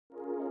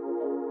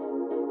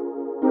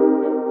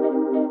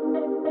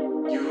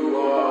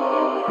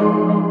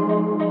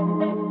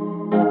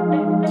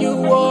You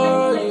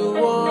are.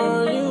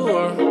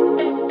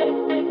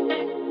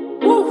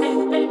 Woo.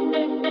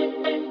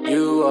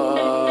 You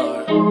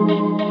are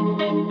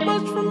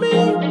much for me.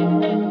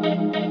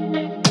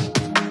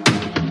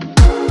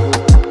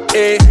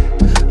 Hey,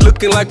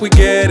 looking like we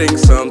getting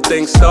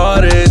something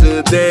started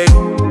today.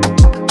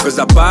 Cause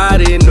our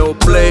body no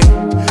play.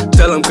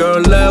 Tell them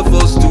girl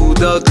levels to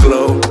the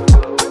glow.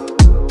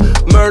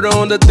 Murder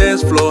on the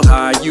dance floor,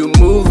 how you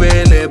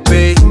moving it,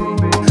 babe?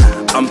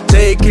 I'm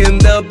taking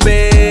the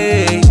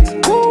bait.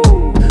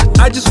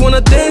 I just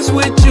wanna dance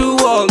with you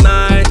all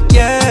night,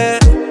 yeah.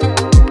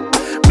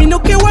 Me no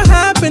care what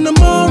happen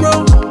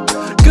tomorrow.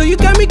 Girl, you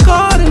got me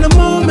caught in the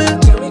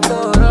moment.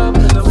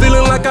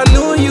 Feeling like I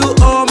knew you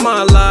all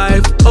my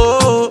life,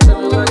 oh.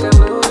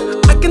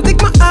 I can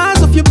take my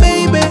eyes off you,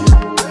 baby.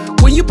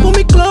 When you pull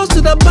me close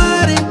to the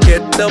body,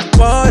 get the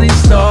party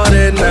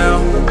started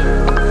now.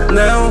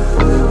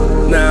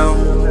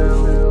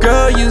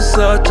 Girl, you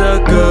such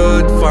a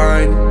good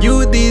find.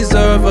 You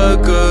deserve a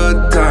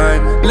good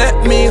time.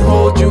 Let me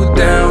hold you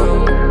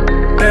down.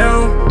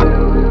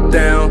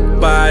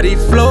 Body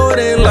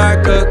floating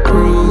like a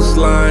cruise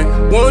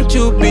line. Won't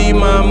you be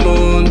my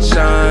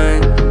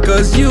moonshine?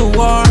 Cause you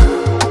are.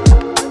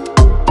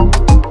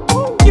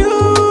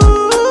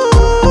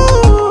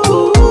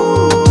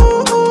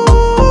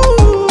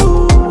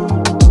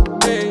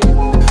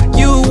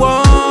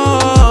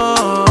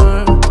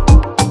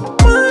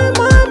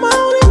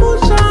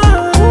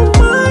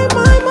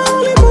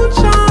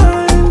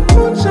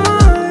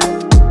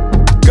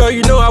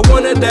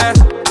 That,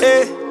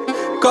 eh?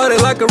 Caught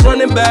it like a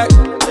running back,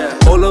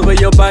 all over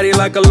your body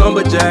like a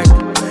lumberjack.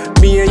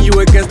 Me and you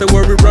against the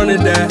world, we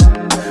running that.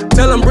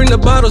 Tell them bring the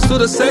bottles to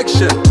the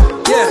section,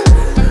 yeah.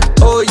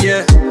 Oh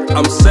yeah,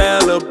 I'm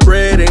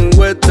celebrating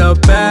with the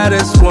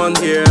baddest one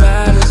here.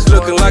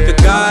 Looking like a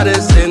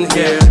goddess in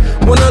here.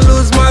 Wanna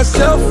lose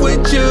myself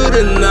with you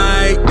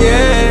tonight,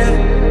 yeah.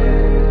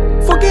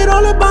 Forget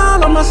all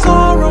about all my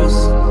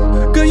sorrows.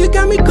 Girl, you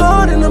got me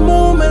caught in the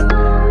moment.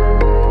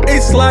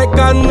 It's like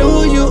I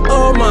knew you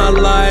all my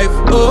life,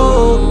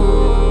 oh.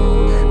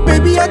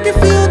 Baby, I can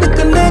feel the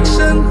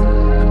connection.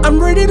 I'm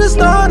ready to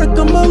start a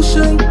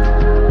commotion.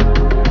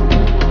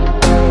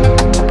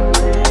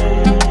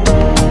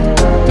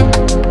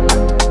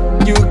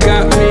 You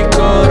got me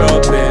caught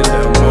up in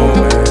the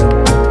moment.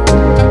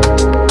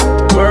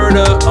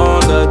 Murder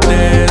on the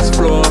dance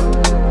floor,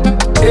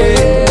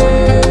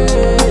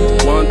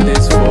 yeah. Want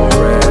this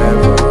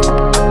forever.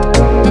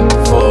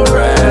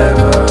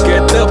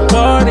 Get the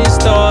party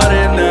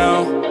started now.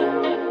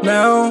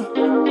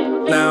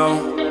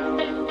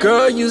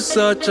 Girl, you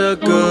such a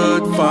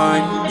good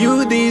find.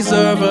 You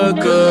deserve a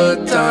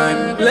good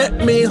time.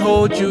 Let me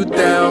hold you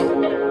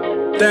down.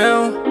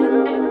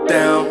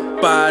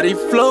 Body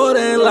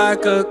floating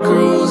like a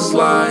cruise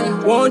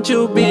line. Won't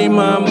you be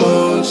my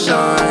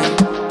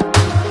moonshine?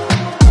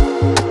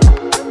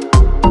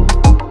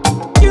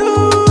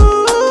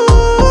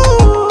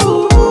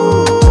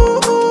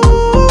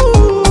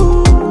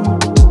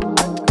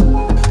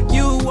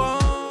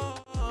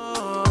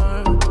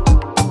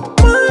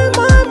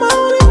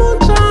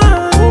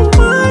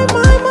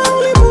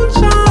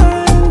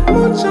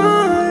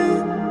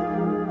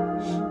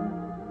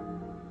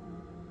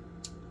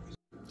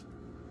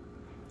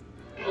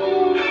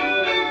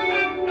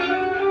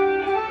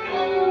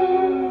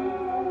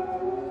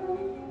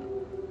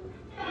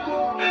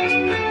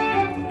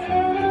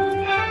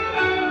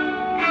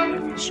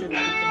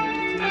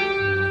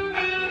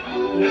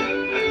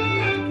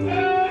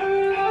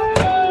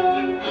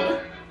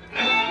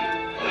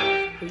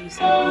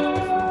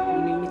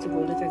 You need me to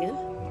roll it again?